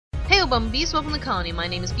Hey Bumbees, welcome to the colony. My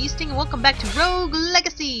name is Beasting and welcome back to Rogue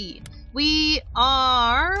Legacy! We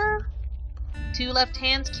are... Two left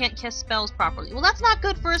hands can't cast spells properly. Well, that's not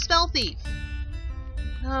good for a spell thief!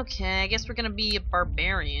 Okay, I guess we're gonna be a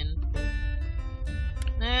barbarian.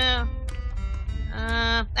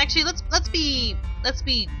 Actually, let's be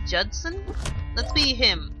Judson? Let's be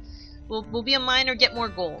him. We'll be a miner, get more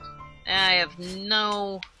gold. I have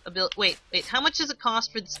no ability. Wait, how much does it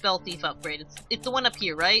cost for the spell thief upgrade? It's the one up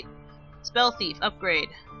here, right? Spell thief upgrade.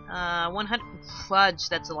 100 fudge,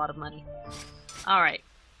 that's a lot of money. Alright.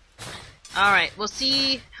 Alright, we'll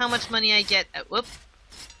see how much money I get. Whoop.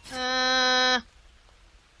 Nah,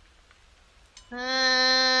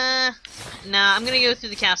 I'm gonna go through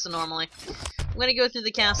the castle normally. I'm gonna go through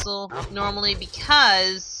the castle normally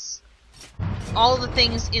because all the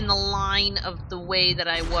things in the line of the way that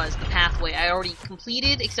I was, the pathway, I already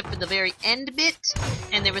completed except for the very end bit,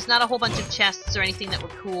 and there was not a whole bunch of chests or anything that were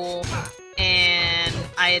cool, and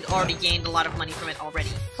I had already gained a lot of money from it already.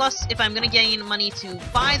 Plus, if I'm gonna gain money to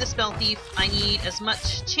buy the spell thief, I need as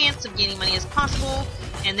much chance of gaining money as possible,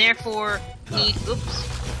 and therefore need, oops,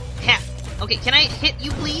 ha. Okay, can I hit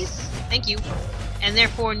you please? Thank you. And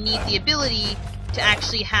therefore need the ability to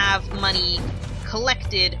actually have money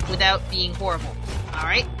collected without being horrible.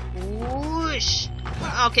 Alright? Whoosh!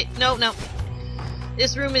 Okay, no.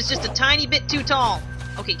 This room is just a tiny bit too tall.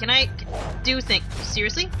 Okay, can I do things?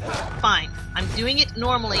 Seriously? Fine. I'm doing it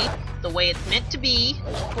normally, the way it's meant to be.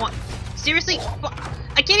 What? Seriously?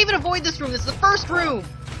 I can't even avoid this room. This is the first room!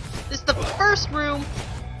 This is the first room.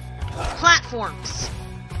 Platforms.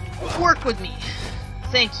 Work with me.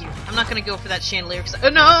 Thank you. I'm not gonna go for that chandelier because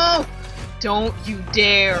no! Don't you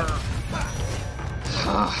dare!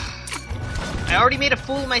 I already made a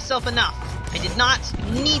fool of myself enough. I did not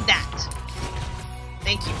need that.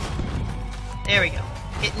 Thank you. There we go.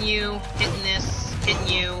 Hitting you, hitting this, hitting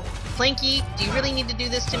you. Planky, do you really need to do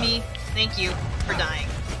this to me? Thank you for dying.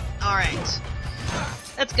 Alright.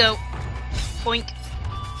 Let's go. Boink.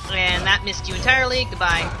 And that missed you entirely.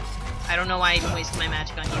 Goodbye. I don't know why I even wasted my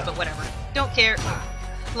magic on you, but whatever. Don't care.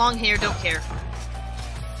 Long hair, don't care.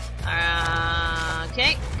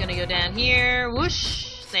 Okay, gonna go down here.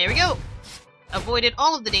 Whoosh! There we go. Avoided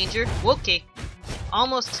all of the danger. Okay.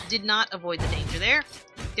 Almost did not avoid the danger there.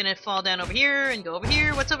 Gonna fall down over here and go over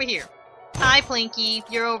here. What's over here? Hi, Planky.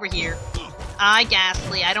 You're over here. Hi,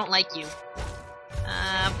 Ghastly. I don't like you.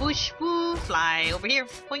 Boosh, woo, fly over here.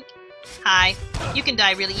 Poink. Hi. You can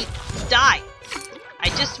die really die. I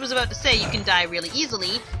just was about to say you can die really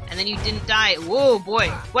easily, and then you didn't die. Whoa, boy.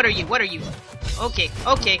 What are you? What are you? Okay.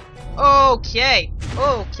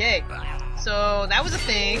 So, that was a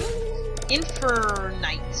thing.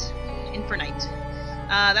 Infernite.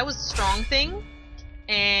 That was a strong thing.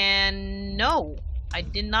 And no, I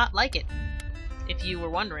did not like it. If you were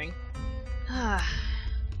wondering.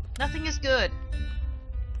 Nothing is good.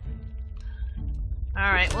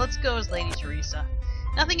 Alright, well, let's go as Lady Teresa.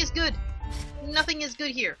 Nothing is good. Nothing is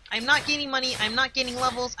good here. I'm not gaining money, I'm not gaining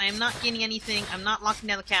levels, I am not gaining anything, I'm not locking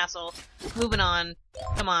down the castle. Moving on.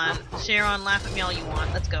 Come on. Sharon, laugh at me all you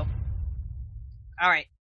want. Let's go. Alright.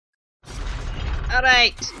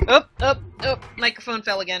 Alright. Oh, microphone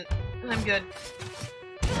fell again. I'm good.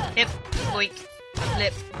 Hip, boink,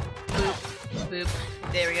 flip, boop, boop.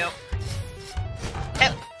 There we go.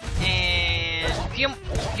 Hip, and pyum,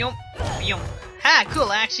 pyum, pyum. Ha!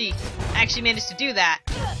 Cool. I actually managed to do that.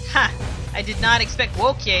 Ha! I did not expect.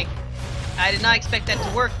 Okay. I did not expect that to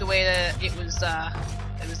work the way that it was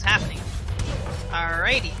happening.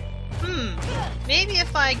 Alrighty. Maybe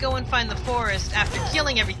if I go and find the forest after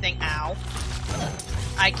killing everything, ow,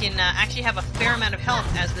 I can actually have a fair amount of health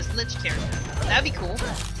as this Lich character. That'd be cool.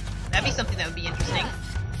 That'd be something that would be interesting.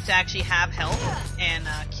 To actually have health and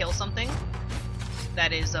kill something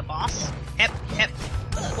that is a boss. Hep,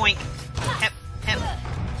 poink, hep.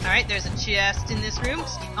 Alright, there's a chest in this room.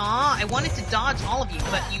 Aw, I wanted to dodge all of you,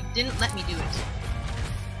 but you didn't let me do it.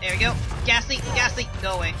 There we go. Ghastly,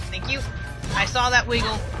 go away. Thank you. I saw that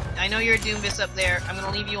wiggle. I know you're a Doomvis up there. I'm gonna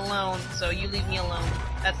leave you alone, so you leave me alone.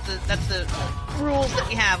 That's the rules that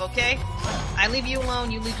we have, okay? I leave you alone,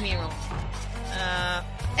 you leave me alone.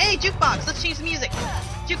 Hey, jukebox, let's change the music.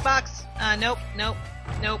 Jukebox. Nope.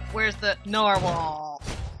 Where's the narwhal?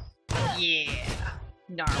 Yeah,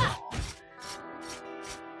 narwhal.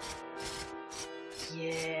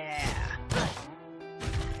 Yeah.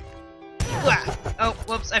 Oh,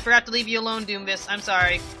 whoops, I forgot to leave you alone, Doomvis. I'm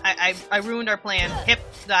sorry. I ruined our plan. Hip,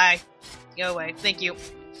 die. Go away. Thank you.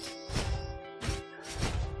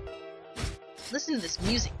 Listen to this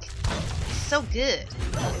music. It's so good.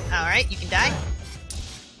 Alright, you can die.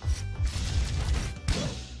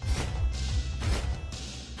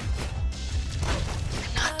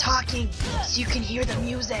 talking so you can hear the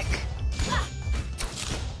music.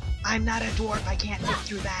 I'm not a dwarf, I can't get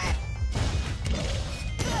through that.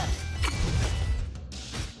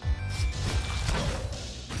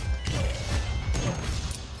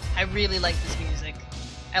 I really like this music.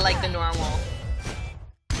 I like the normal.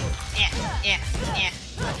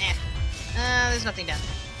 There's nothing down there.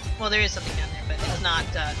 Well, there is something down there, but it's not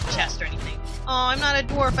chest or anything. Oh, I'm not a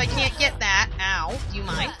dwarf, I can't get that. Ow. Do you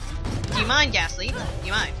mind? Do you mind, Ghastly? Do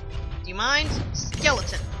you mind? Do you mind?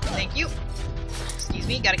 Skeleton. Thank you. Excuse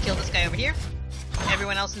me, gotta kill this guy over here.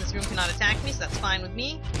 Everyone else in this room cannot attack me, so that's fine with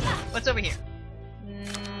me. What's over here?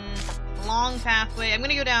 Long pathway. I'm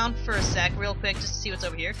gonna go down for a sec, real quick, just to see what's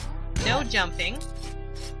over here. No jumping.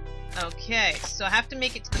 Okay, so I have to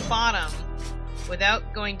make it to the bottom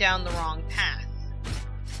without going down the wrong path.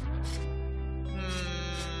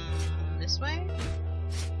 This way?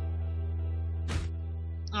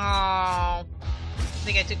 Oh, I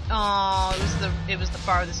think I took. Oh, it was the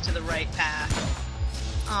farthest to the right path.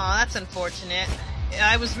 Oh, that's unfortunate.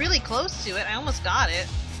 I was really close to it. I almost got it.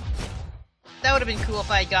 That would have been cool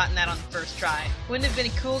if I had gotten that on the first try. Wouldn't it have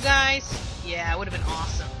been cool, guys? Yeah, it would have been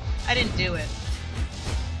awesome. I didn't do it.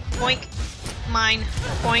 Boink. Mine.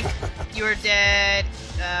 Boink. You're dead.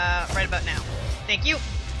 Right about now. Thank you.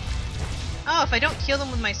 Oh, if I don't kill them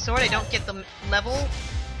with my sword, I don't get the level,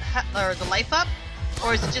 or the life up?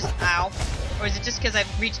 Or is it just, ow. Or is it just because I've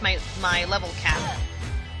reached my level cap?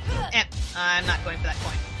 I'm not going for that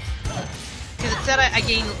coin. Because it said I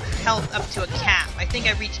gain health up to a cap. I think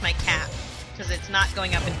I reached my cap. Because it's not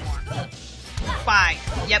going up anymore. Bye.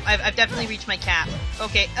 Yep, I've definitely reached my cap.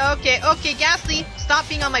 Okay, Ghastly! Stop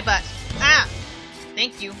being on my butt! Ah!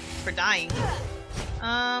 Thank you for dying.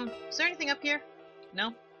 Is there anything up here?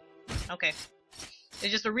 No? Okay.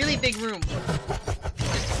 It's just a really big room.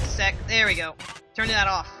 Just a sec. There we go. Turn that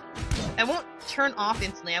off. I won't turn off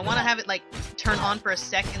instantly. I want to have it, like, turn on for a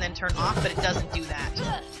sec and then turn off, but it doesn't do that.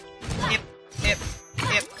 Yep.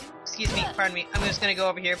 Excuse me, pardon me. I'm just gonna go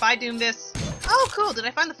over here. If I doom this... Oh, cool! Did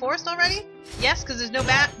I find the forest already? Yes, because there's no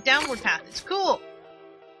downward path. It's cool!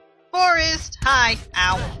 Forest! Hi!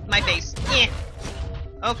 Ow. My face. Yeah.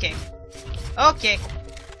 Okay.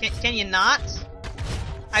 Can you not?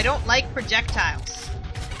 I don't like projectiles.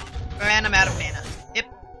 And I'm out of mana. Yep.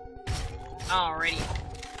 Alrighty.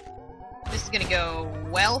 This is gonna go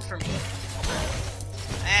well for me.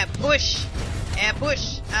 Bush!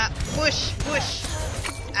 Bush! Bush!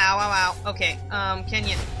 Ow. Okay, can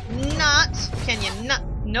you not?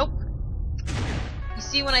 Nope. You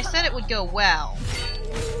see, when I said it would go well,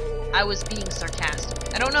 I was being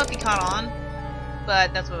sarcastic. I don't know if you caught on,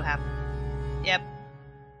 but that's what happened. Yep.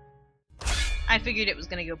 I figured it was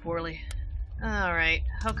gonna go poorly. Alright.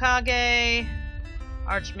 Hokage,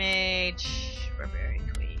 Archmage, Barbarian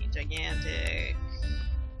Queen, Gigantic.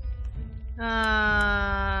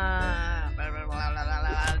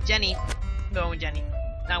 Jenny. I'm going with Jenny.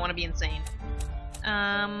 I want to be insane.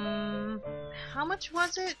 How much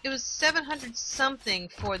was it? It was 700 something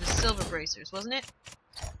for the silver bracers, wasn't it?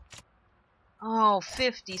 Oh,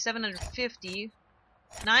 50, 750,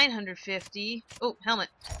 950. Oh, helmet.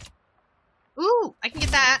 Ooh, I can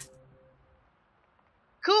get that.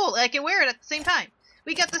 Cool, I can wear it at the same time.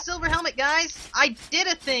 We got the silver helmet, guys. I did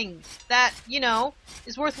a thing that, you know,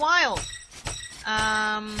 is worthwhile.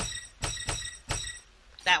 That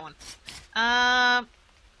one.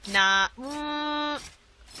 Nah.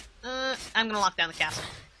 I'm gonna lock down the castle.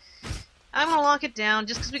 I'm gonna lock it down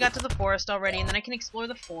just because we got to the forest already, and then I can explore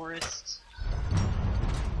the forest.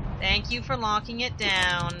 Thank you for locking it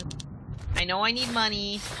down. I know I need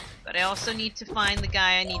money, but I also need to find the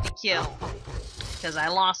guy I need to kill. Because I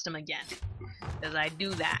lost him again. Because I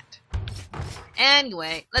do that.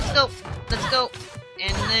 Anyway, let's go. Let's go.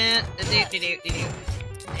 And then...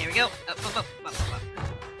 There we go. Up.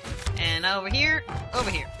 And over here.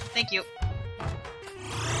 Thank you.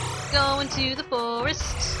 Going to the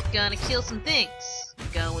forest. Gonna kill some things.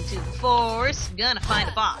 Going to the forest. Gonna find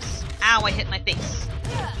a boss. Ow, I hit my face.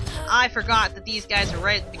 I forgot that these guys are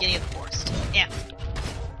right at the beginning of the forest. Yeah.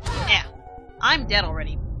 I'm dead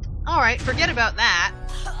already. Alright, forget about that.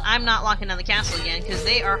 I'm not locking down the castle again, because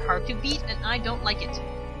they are hard to beat, and I don't like it.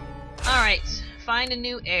 Alright, find a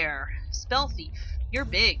new heir. Spell Thief. You're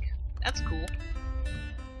big. That's cool.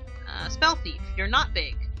 Spell Thief. You're not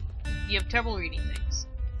big. You have trouble reading things.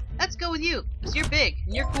 Let's go with you, because you're big,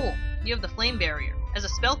 and you're cool. You have the Flame Barrier. As a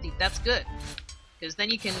Spell Thief, that's good. Because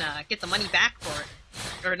then you can get the money back for it.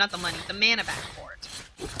 Or not the money, the mana back for it.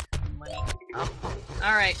 Money.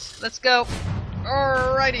 Alright, let's go.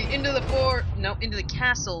 Alrighty, into the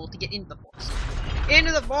castle to get into the forest.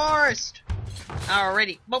 Into the forest!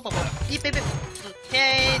 Alrighty. Boop, boop, boop. Beep, beep, beep.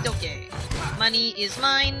 Okay, okay. Money is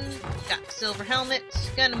mine. Got the silver helmet.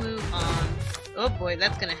 Gonna move on. Oh boy,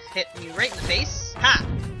 that's gonna hit me right in the face. Ha!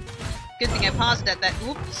 Good thing I paused at that.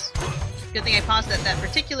 Oops. Good thing I paused at that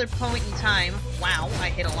particular point in time. Wow, I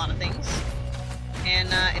hit a lot of things. And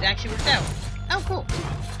it actually worked out. Oh, cool.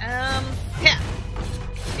 Yeah.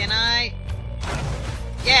 Can I?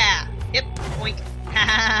 Yeah. Yep. Boink.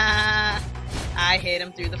 Ha! I hit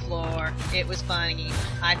him through the floor. It was funny.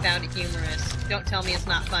 I found it humorous. Don't tell me it's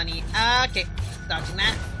not funny. Okay. Dodging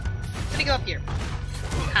that. Let me go up here.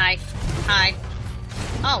 Hi. Hi.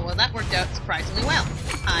 Oh, well that worked out surprisingly well.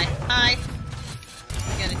 Hi. Hi.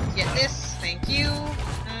 Gonna get this. Thank you.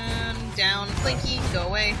 Down. Clinky. Go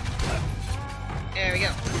away. There we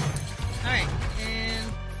go. Alright.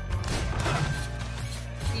 And...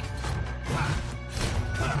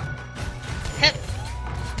 hit.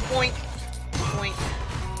 Boink. Boink.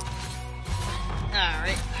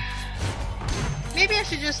 Alright. Maybe I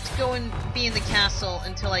should just go and be in the castle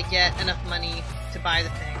until I get enough money to buy the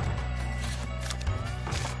thing.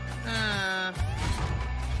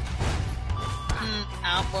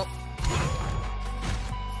 Ow, whoop.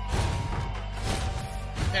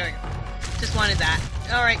 There we go. Just wanted that.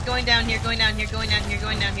 Alright, going down here, going down here, going down here,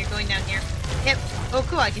 going down here, going down here. Hit. Oh,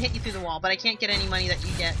 cool, I can hit you through the wall, but I can't get any money that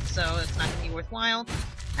you get, so it's not gonna be worthwhile.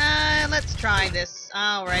 Let's try this.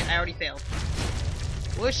 Alright, I already failed.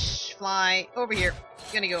 Whoosh, fly, over here.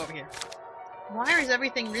 Gonna go over here. Why is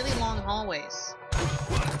everything really long hallways?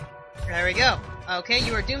 There we go. Okay,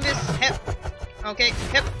 you are doomed this. Hip. Okay,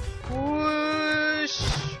 hip. Whoosh,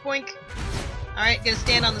 boink. Alright, gonna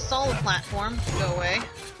stand on the solid platform. Go away.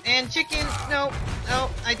 And chicken. No, no,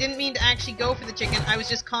 I didn't mean to actually go for the chicken. I was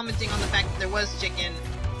just commenting on the fact that there was chicken.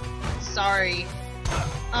 Sorry.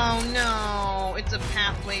 Oh no, it's a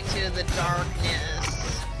pathway to the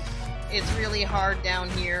darkness. It's really hard down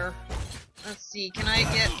here. Let's see, can I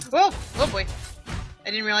get... Whoa! Oh boy. I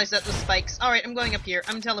didn't realize that was spikes. Alright, I'm going up here.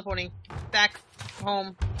 I'm teleporting. Back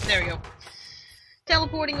home. There we go.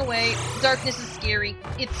 Teleporting away. Darkness is scary.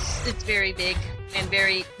 It's very big and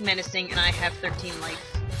very menacing, and I have 13 life.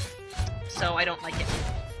 So I don't like it.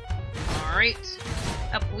 Alright.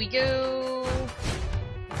 Up we go.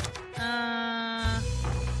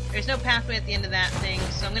 There's no pathway at the end of that thing,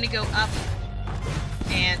 so I'm gonna go up.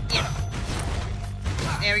 And, yeah.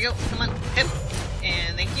 There we go. Come on. Hip.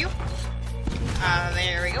 And thank you.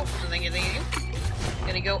 There we go. Thank you, thank you.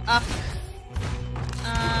 Gonna go up.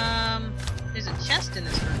 There's a chest in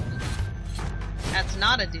this room. That's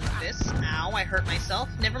not a doofus. Ow, I hurt myself.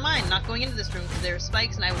 Never mind, not going into this room because there are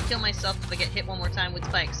spikes and I will kill myself if I get hit one more time with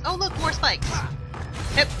spikes. Oh look, more spikes!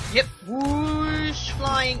 Hip, hip, whoosh,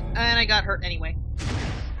 flying, and I got hurt anyway.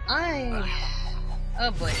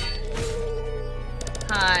 Oh boy.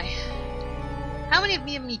 Hi. How many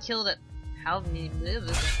of me killed it? How many...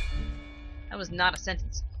 That was not a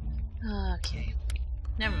sentence. Okay.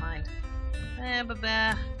 Never mind.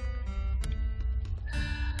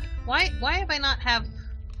 Why have I not have...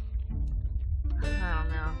 I don't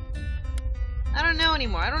know. I don't know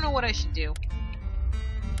anymore. I don't know what I should do.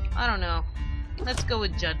 I don't know. Let's go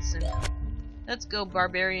with Judson. Let's go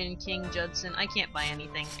Barbarian King Judson. I can't buy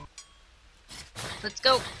anything. Let's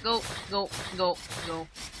go. Go. Go. Go. Go.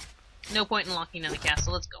 No point in locking down the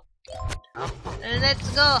castle. Let's go. Let's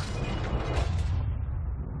go.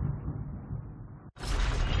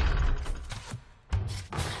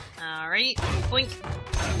 Alright. Boink.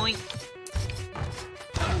 Boink.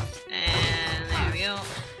 And there we go.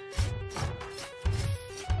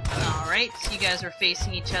 Alright, you guys were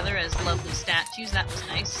facing each other as lovely statues. That was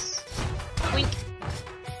nice. Boink.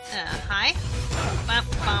 Hi. Bump,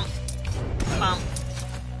 bump, bump.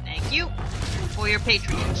 Thank you for your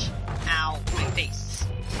patronage. Ow, my face.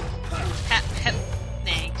 Hep, hep.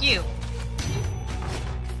 Thank you.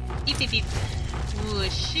 Beep, beep, beep.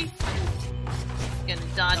 Whooshy. Gonna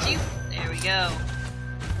dodge you. There we go.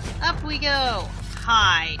 Up we go.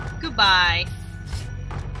 Hi. Goodbye.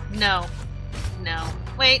 No. No.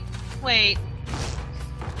 Wait. Wait.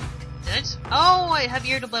 Did I just... Oh, I have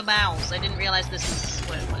irritable bowels. I didn't realize this is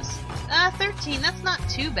what it was. 13. That's not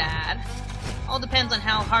too bad. All depends on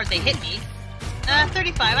how hard they hit me.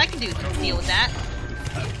 35. I can deal with that.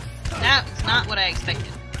 That's not what I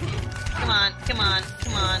expected. Come on. Come on.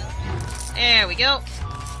 Come on. There we go.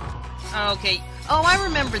 Okay. Oh, I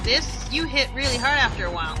remember this. You hit really hard after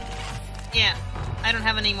a while. Yeah. I don't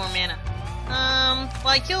have any more mana.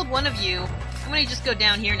 Well, I killed one of you. I'm gonna just go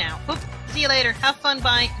down here now. Whoop. See you later. Have fun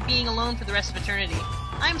by being alone for the rest of eternity.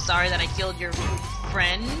 I'm sorry that I killed your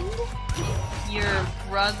friend? Your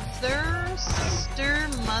brother? Sister?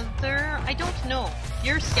 Mother? I don't know.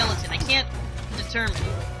 You're a skeleton. I can't determine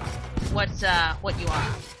what you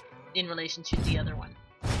are in relation to the other one.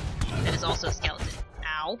 That is also a skeleton.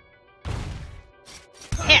 Ow.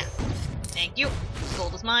 Yeah. Thank you.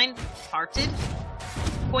 Gold is mine. Hearted.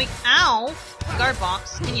 Point. Ow! Guard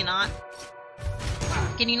box. Can you not?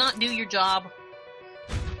 Can you not do your job?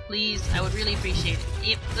 Please, I would really appreciate it.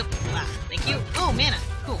 Yep. Thank you. Oh, mana.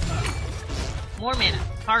 Cool. More mana.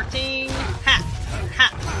 Parting. Ha! Ha!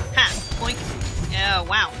 Ha! Point. Oh,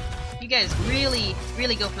 wow. You guys really,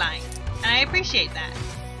 really go flying. And I appreciate that.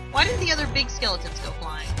 Why did the other big skeletons go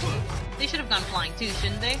flying? They should have gone flying too,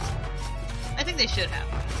 shouldn't they? I think they should have.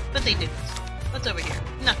 But they didn't. What's over here?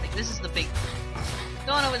 Nothing. This is the big one.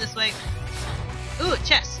 Going over this way. Ooh, a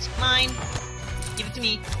chest. Mine. Give it to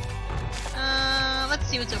me. Let's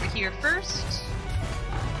see what's over here first.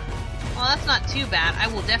 Well, that's not too bad. I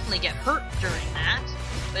will definitely get hurt during that,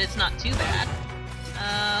 but it's not too bad.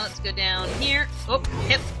 Let's go down here. Oh,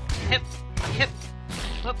 hip, hip, hip,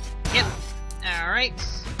 whoop, hip. Alright.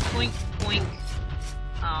 Poink, poink.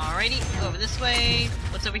 Alrighty, over this way.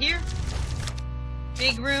 What's over here?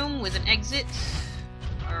 Big room with an exit.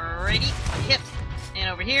 Alrighty, hip. And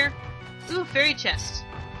over here. Ooh, fairy chest.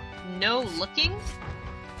 No looking?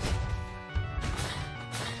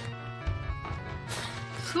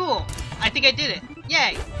 Cool. I think I did it.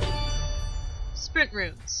 Yay! Sprint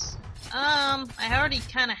runes. I already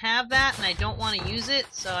kind of have that, and I don't want to use it,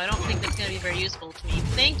 so I don't think that's going to be very useful to me.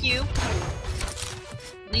 Thank you.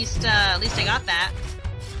 At least I got that.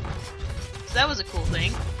 So that was a cool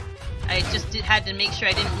thing. I just had to make sure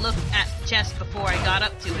I didn't look at the chest before I got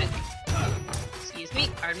up to it. Excuse me.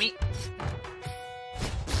 Pardon me.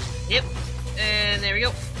 Yep. And there we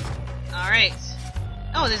go. Alright.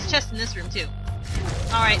 Oh, there's a chest in this room, too.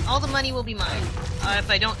 Alright, all the money will be mine. If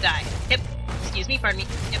I don't die. Hip. Excuse me, pardon me.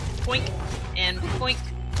 Yep. Poink. And poink.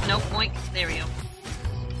 No, poink. There we go.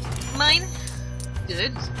 Mine.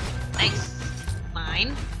 Good. Nice.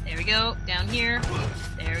 Mine. There we go. Down here.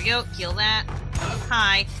 There we go. Kill that.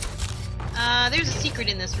 Hi. There's a secret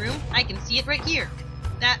in this room. I can see it right here.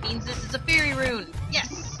 That means this is a fairy rune.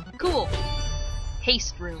 Yes. Cool.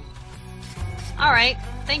 Haste rune. Alright.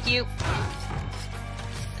 Thank you.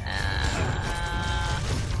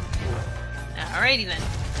 Alrighty then.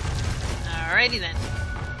 Alrighty then.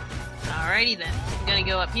 Alrighty then. I'm gonna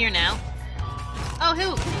go up here now. Oh,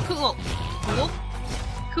 cool. Cool.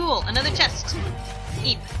 Cool. Another chest.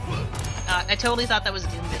 Eep. I totally thought that was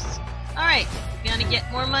Nimbus. Alright. Gonna get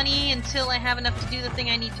more money until I have enough to do the thing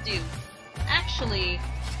I need to do. Actually,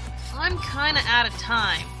 I'm kinda out of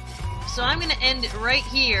time. So I'm gonna end it right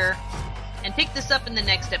here and pick this up in the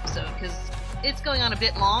next episode, because it's going on a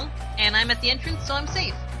bit long, and I'm at the entrance, so I'm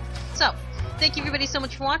safe. So, thank you everybody so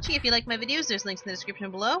much for watching. If you like my videos, there's links in the description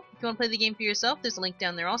below. If you want to play the game for yourself, there's a link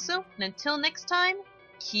down there also. And until next time,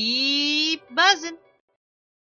 keep buzzing!